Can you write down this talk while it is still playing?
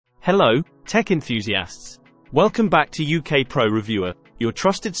Hello, tech enthusiasts. Welcome back to UK Pro Reviewer, your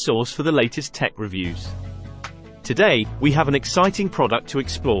trusted source for the latest tech reviews. Today, we have an exciting product to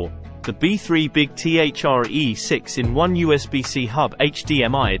explore, the B3 Big THRE 6-in-1 USB-C hub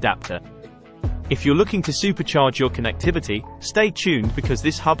HDMI adapter. If you're looking to supercharge your connectivity, stay tuned because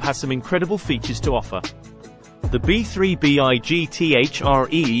this hub has some incredible features to offer. The B3 Big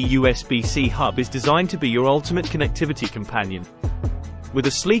THRE USB-C hub is designed to be your ultimate connectivity companion. With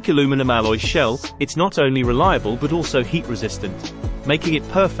a sleek aluminum alloy shell, it's not only reliable but also heat-resistant, making it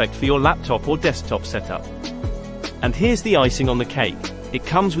perfect for your laptop or desktop setup. And here's the icing on the cake. It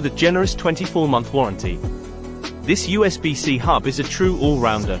comes with a generous 24-month warranty. This USB-C hub is a true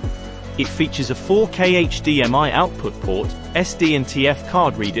all-rounder. It features a 4K HDMI output port, SD and TF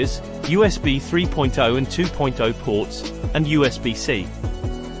card readers, USB 3.0 and 2.0 ports, and USB-C.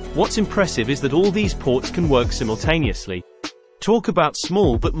 What's impressive is that all these ports can work simultaneously. Talk about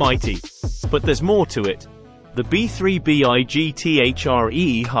small but mighty. But there's more to it. The B3 Big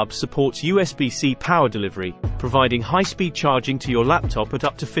THRE hub supports USB-C power delivery, providing high-speed charging to your laptop at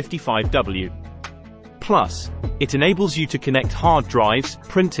up to 55W. Plus, it enables you to connect hard drives,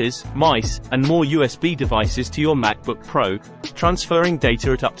 printers, mice, and more USB devices to your MacBook Pro, transferring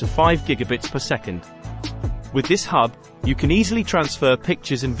data at up to 5 gigabits per second. With this hub, you can easily transfer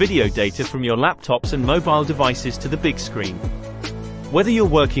pictures and video data from your laptops and mobile devices to the big screen. Whether you're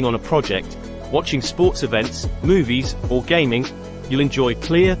working on a project, watching sports events, movies, or gaming, you'll enjoy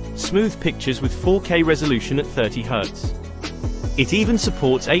clear, smooth pictures with 4K resolution at 30Hz. It even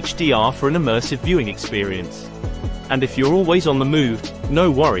supports HDR for an immersive viewing experience. And if you're always on the move, no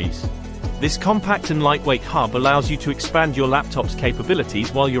worries. This compact and lightweight hub allows you to expand your laptop's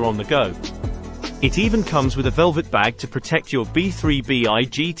capabilities while you're on the go. It even comes with a velvet bag to protect your B3 Big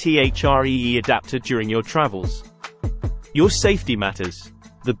THRE adapter during your travels. Your safety matters.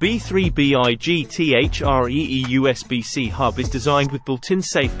 The B3 Big THRE USB-C hub is designed with built-in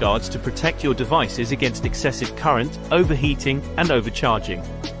safeguards to protect your devices against excessive current, overheating, and overcharging.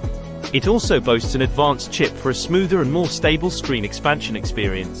 It also boasts an advanced chip for a smoother and more stable screen expansion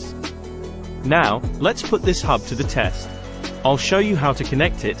experience. Now, let's put this hub to the test. I'll show you how to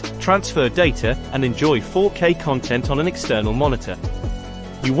connect it, transfer data, and enjoy 4K content on an external monitor.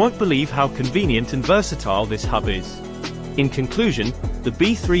 You won't believe how convenient and versatile this hub is. In conclusion, the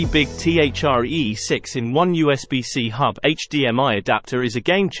B3 Big THRE 6-in-1 USB-C hub HDMI adapter is a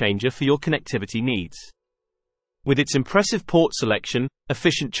game-changer for your connectivity needs. With its impressive port selection,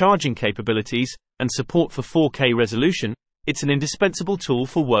 efficient charging capabilities, and support for 4K resolution, it's an indispensable tool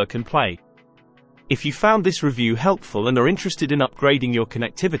for work and play. If you found this review helpful and are interested in upgrading your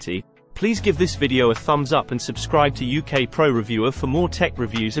connectivity, please give this video a thumbs up and subscribe to UK Pro Reviewer for more tech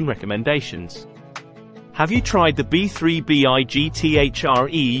reviews and recommendations. Have you tried the B3 Big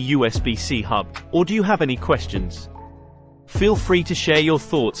THRE USB-C hub, or do you have any questions? Feel free to share your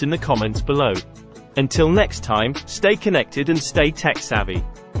thoughts in the comments below. Until next time, stay connected and stay tech-savvy.